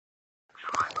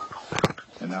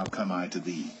now come I to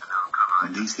thee,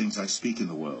 and these things I speak in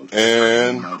the world,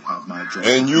 and you might have my joy.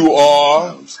 And you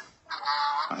are.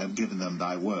 I have given them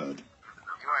thy word,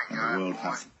 and the world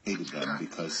hath hated them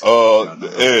because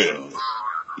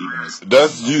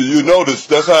that's you notice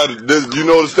that's how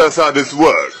this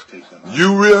works.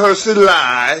 You rehearse a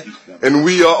lie, and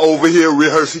we are over here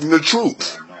rehearsing the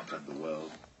truth.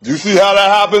 You see how that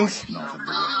happens?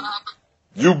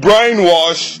 You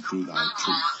brainwash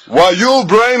while you're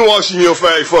brainwashing your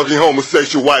fag fucking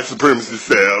homosexual white supremacist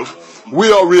self. We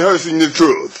are rehearsing the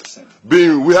truth. We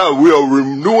are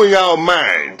renewing our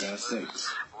mind.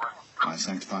 I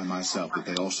sanctify myself that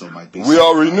they also might be. We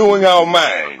are renewing our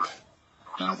mind.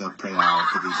 Neither pray I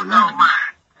for these alone,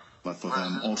 but for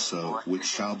them also which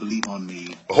shall believe on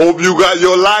me. Hope you got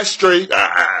your life straight.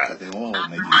 That they all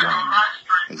may be one,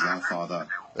 as thy Father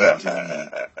is in me,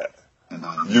 and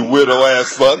I in you thee, widow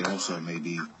ass fuck. they also may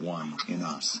be one in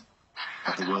us,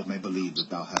 that the world may believe that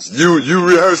thou hast. You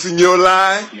rehearsing your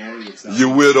lie? You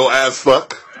widow ass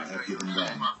fuck. I have given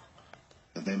them,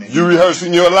 that they may You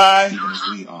rehearsing your lie? even as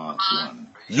we are one,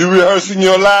 You rehearsing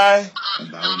your lie?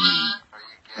 and thou in me,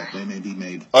 that they may be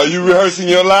made. Are you rehearsing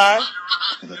your lie?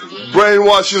 And that the world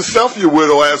Brainwash yourself, you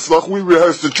widow ass fuck. We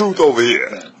rehearse the truth over here.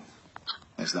 them,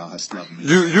 as thou hast loved me.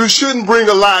 You shouldn't bring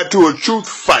a lie to a truth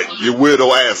fight, you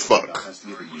widow ass Thou fuck. hast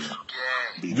given me.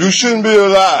 You shouldn't be a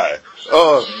lie.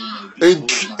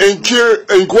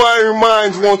 Inquiring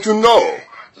minds want to know.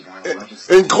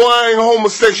 Inquiring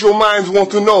homosexual minds want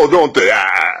to know, don't they?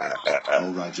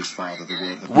 O righteous Father, the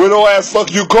word of Widow ass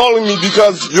fuck, you're calling me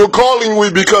because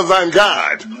I'm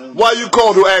God. Why you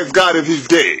call to ask God if he's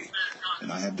gay?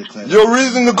 and I have declared. Your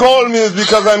reason to call me is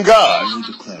because I'm I God. will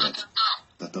declare it,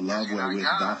 that the love wherewith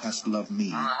thou hast loved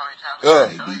me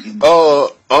But may be in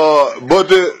the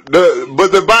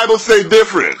Bible say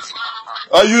different.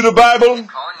 Are you the Bible?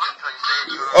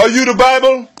 Are you the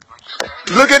Bible?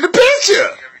 Look at the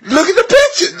picture. Look at the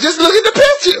picture. Just look at the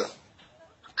picture.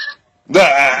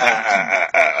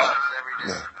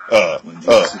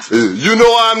 You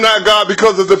know I'm not God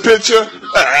because of the picture.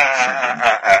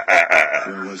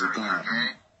 There was a God.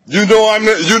 You know I'm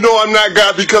not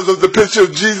God because of the picture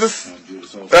of Jesus. And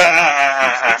Judas also him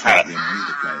knew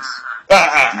the place.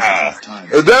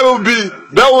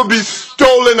 That would be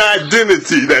stolen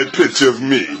identity. That picture of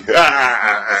me.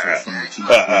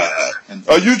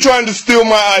 Are you trying to steal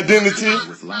my identity?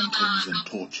 With lanterns and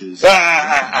torches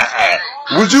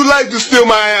Would you like to steal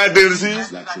my identity?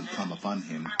 that should come upon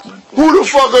him. Who the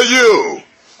fuck are you?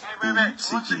 Whom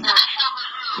seek ye?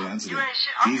 They answered him,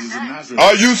 Jesus of Nazareth.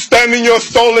 Are you standing your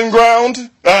stolen ground?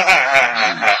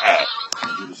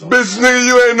 Bitch nigga,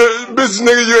 you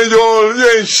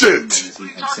ain't shit. As he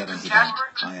had said unto them,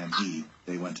 I am he.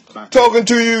 They went back. Talking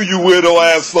to you, you weirdo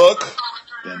ass fuck.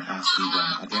 Then asked he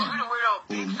them again,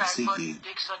 whom seek ye?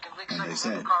 And they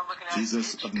said,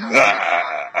 Jesus of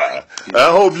Nazareth. I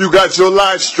hope you got your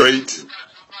life straight.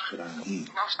 But I am he.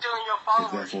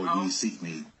 If therefore ye seek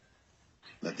me,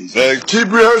 let these Keep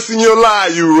rehearsing your lie,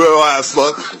 you real ass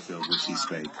fuck. fulfill which he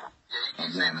spake.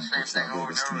 Of them which thou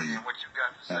gavest me,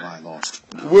 have I lost.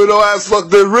 Widow ass fuck,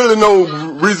 there's really no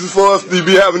reason for us to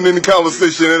be having any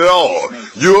conversation at all.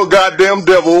 You're a goddamn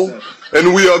devil,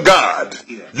 and we are God.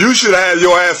 You should have had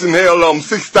your ass in hell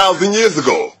 6,000 years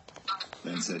ago.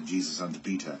 Then said Jesus unto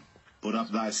Peter, put up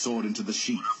thy sword into the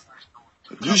sheath.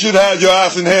 You should have had your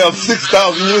ass in hell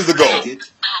 6,000 years ago.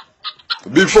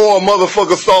 Before a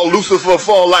motherfucker saw Lucifer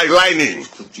fall like lightning.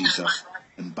 Took Jesus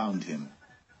and bound him,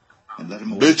 and let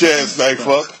him away. Bitch ass like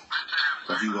fuck.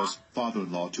 For he was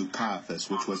father-in-law to Caiaphas,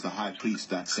 which was the high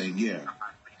priest that same year.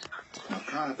 Now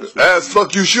Caiaphas was As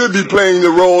fuck, you should be playing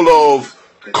the role of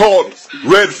caught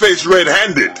red-faced,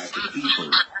 red-handed. to the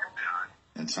people.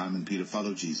 And Simon Peter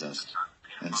followed Jesus,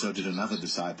 and so did another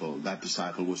disciple. That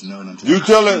disciple was known unto You the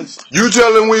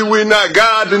telling we're not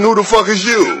God, then who the fuck is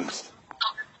you?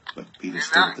 But Peter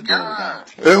stood at the door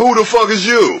without. And who the fuck is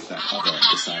you? That other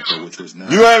disciple which was known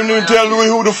You haven't even told me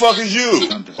who the fuck is you.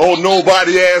 Oh,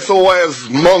 nobody asshole ass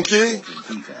monkey. to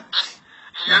Peter.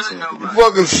 And saith to him,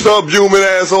 Fucking subhuman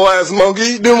asshole ass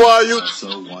monkey. Then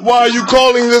why are you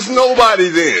calling this nobody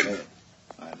then?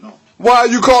 I have not. Why are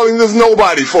you calling this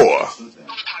nobody for? Stood there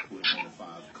with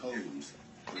 5 coals.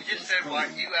 You just said why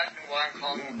you asked me why I'm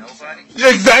calling him nobody?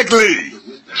 Exactly.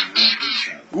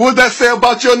 What'd that say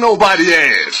about your nobody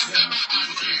ass?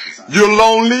 You're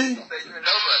lonely?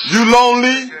 You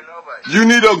lonely? You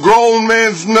need a grown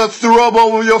man's nuts to rub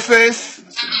over your face?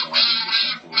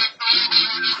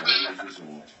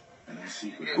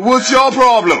 What's your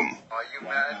problem? Are you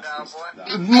mad now,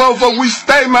 boy? Motherfucker, we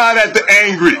stay mad at the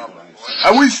angry.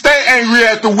 And we stay angry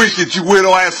at the wicked, you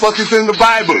widow ass fuckers in the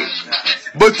Bible.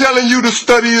 But telling you to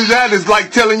study that is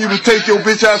like telling you to take your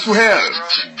bitch ass to hell.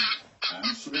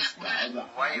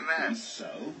 Why you mad?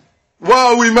 Why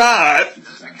are we mad?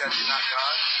 Because you're not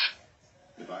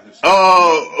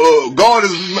God? God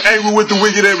is angry with the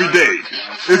wicked every day.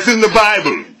 It's in the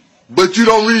Bible. But you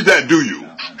don't read that, do you?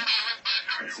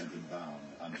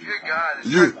 If you're God, it's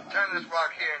turn this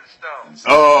rock here into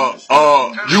stone.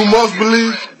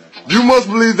 You must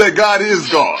believe that God is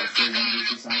God.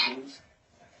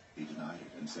 If you're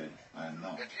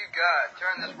God,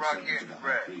 turn this rock here into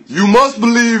bread. You must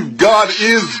believe God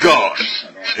is God.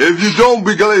 If you don't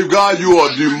believe God, you are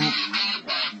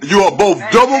both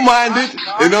double-minded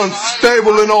and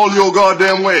unstable in all your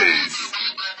goddamn ways.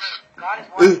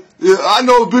 I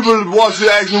know people watch you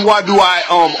ask me, why do I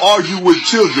argue with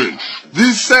children?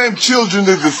 These same children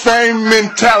is the same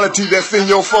mentality that's in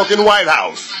your fucking White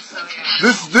House.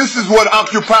 This is what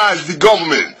occupies the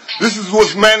government. This is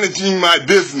what's managing my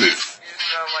business.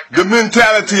 The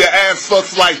mentality of ass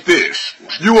fucks like this.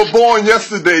 You were born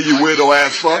yesterday, you weirdo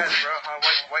ass fuck.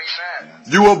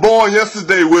 You were born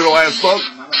yesterday, weirdo ass fuck.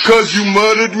 Cause you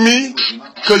murdered me.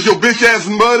 Cause your bitch ass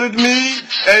murdered me.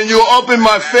 And you're up in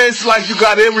my face like you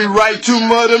got every right to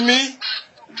murder me.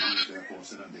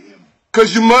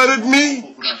 Cause you murdered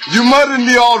me. You murdered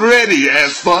me already,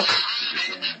 ass fuck.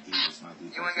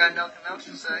 You ain't got nothing else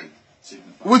to say?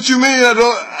 What you mean?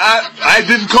 I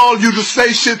didn't call you to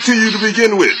say shit to you to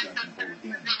begin with.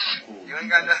 You ain't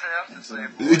got nothing else to say,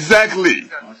 boy. Exactly.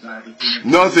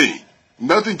 Nothing.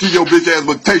 Nothing to your bitch ass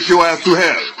but take your ass to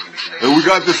hell. And we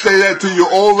got to say that to you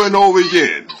over and over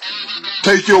again.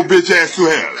 Take your bitch ass to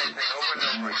hell.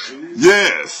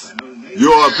 Yes.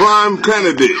 You're a prime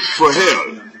candidate for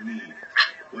hell.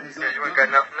 You ain't got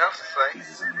nothing else to say.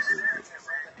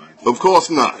 Of course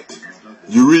not.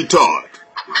 You retard.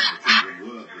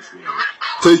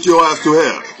 Take your ass to hell. He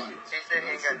said he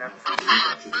ain't got nothing to say.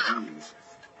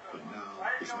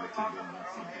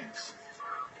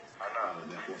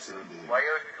 Why you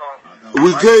always be calling?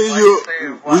 We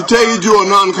tell you are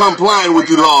non-compliant with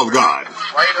the law of God.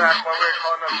 Why you ask why we're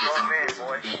calling up grown men,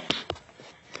 boy?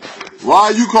 Why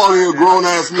are you calling a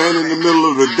grown-ass man in the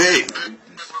middle of the day?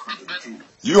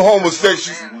 You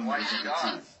homosexuals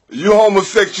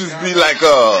be like,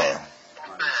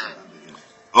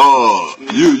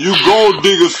 you gold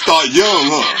diggers start young,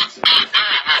 huh?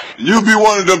 You be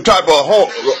one of them type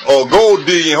of gold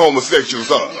digging homosexuals,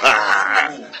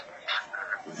 huh?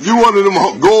 You one of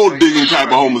them gold digging type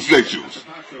of homosexuals.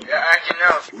 Yeah, acting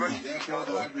out.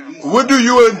 What do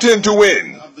you intend to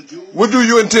win? What do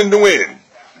you intend to win?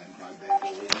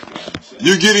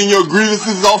 You getting your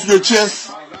grievances off your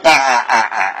chest?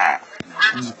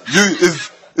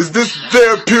 Is this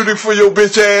therapeutic for your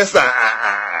bitch ass?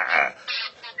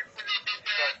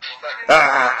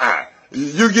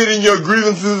 You getting your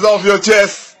grievances off your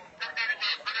chest?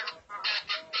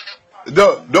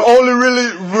 The only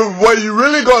way you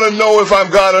really gonna know if I'm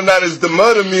God or not is to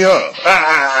murder me, huh?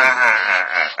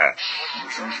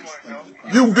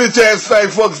 You bitch ass fag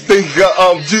fucks think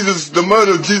the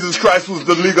murder of Jesus Christ was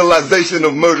the legalization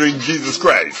of murdering Jesus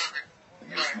Christ.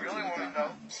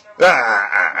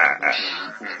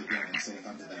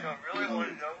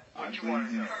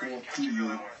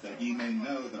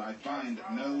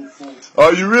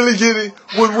 Are you really getting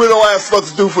what widow ass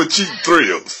fucks do for cheap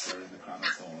thrills?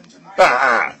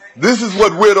 This is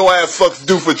what weirdo ass fucks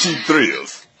do for cheap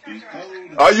thrills.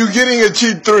 Are you getting a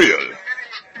cheap thrill?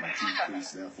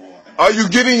 Are you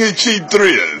getting a cheap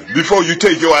thrill before you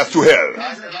take your ass to hell?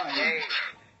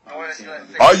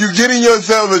 Are you getting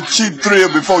yourself a cheap thrill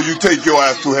before you take your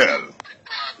ass to hell?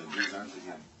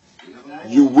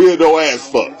 You weirdo ass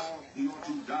fuck.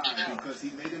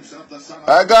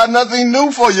 I got nothing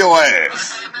new for your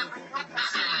ass.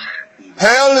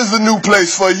 Hell is a new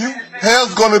place for you.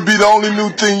 Hell's gonna be the only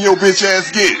new thing your bitch ass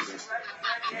get. You've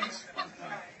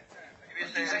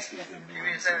been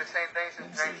saying the same thing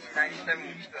since 1997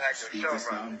 when you still had your show,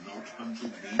 bro.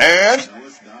 And?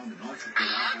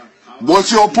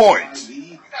 What's your point?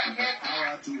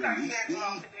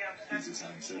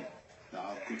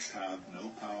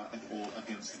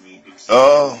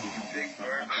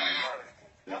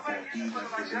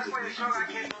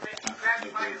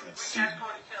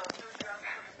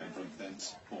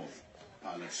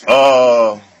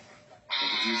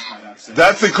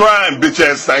 That's a crime, bitch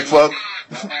ass sack fuck.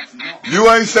 You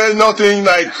ain't said nothing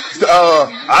like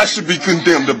I should be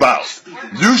condemned about.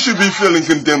 You should be feeling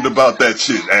condemned about that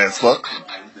shit, ass fuck.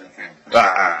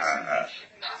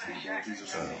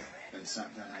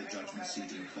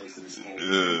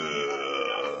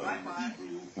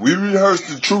 We rehearse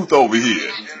the truth over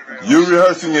here. You're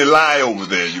rehearsing a lie over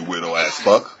there, you widow ass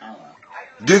fuck.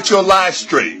 Get your lies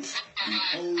straight.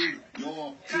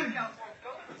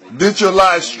 Get your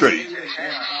lies straight.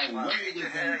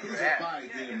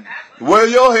 Where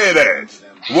your head at?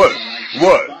 What?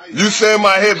 You saying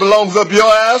my head belongs up your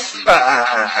ass?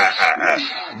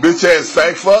 Bitch ass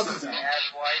fake fuck.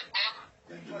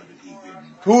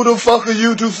 Who the fuck are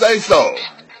you to say so?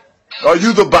 Are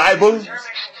you the Bible?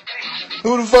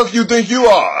 Who the fuck you think you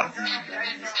are?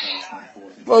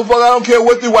 Motherfucker, I don't care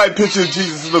what the white picture of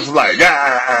Jesus looks like.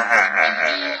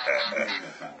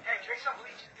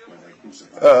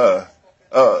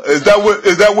 Is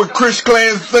that what Chris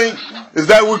clans think? Is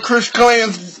that what Chris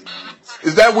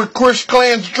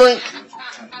clans drink?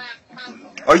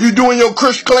 Are you doing your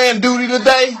Chris clan duty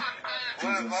today?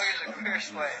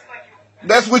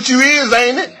 That's what you is,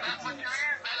 ain't it?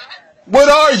 What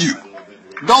are you?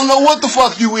 Don't know what the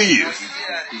fuck you is.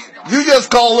 You just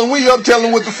calling we up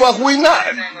telling what the fuck we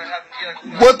not.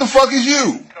 What the fuck is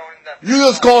you? You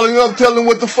just calling up telling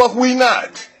what the fuck we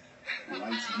not.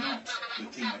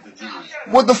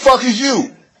 What the fuck is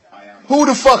you? Who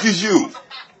the fuck is you?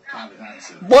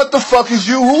 What the fuck is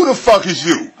you? Who the fuck is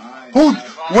you? Who?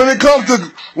 When it comes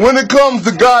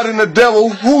to God and the devil,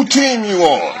 who team you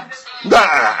on?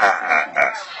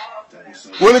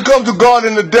 When it comes to God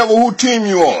and the devil, who team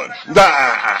you on?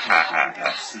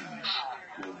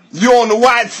 You on the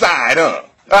white side, huh?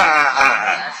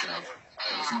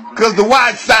 Cause the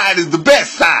white side is the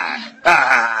best side.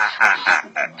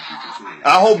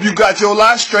 I hope you got your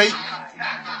lie straight.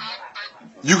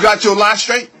 You got your lie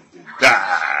straight?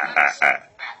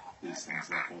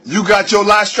 You got your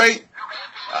lie straight?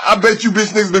 I bet you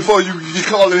bitch niggas before you be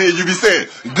calling here, you be saying,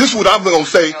 this is what I'm going to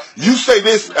say. You say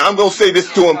this, I'm going to say this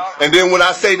to him. And then when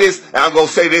I say this, I'm going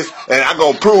to say this, and I'm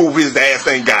going to prove his ass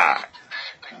ain't God.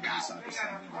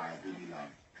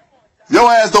 Your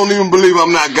ass don't even believe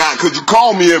I'm not God because you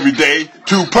call me every day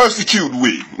to persecute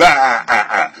we.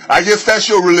 I guess that's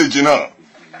your religion, huh?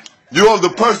 You're the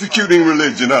persecuting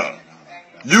religion, huh?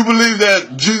 You believe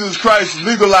that Jesus Christ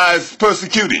legalized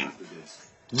persecuting.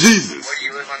 Jesus.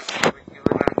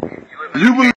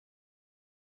 You believe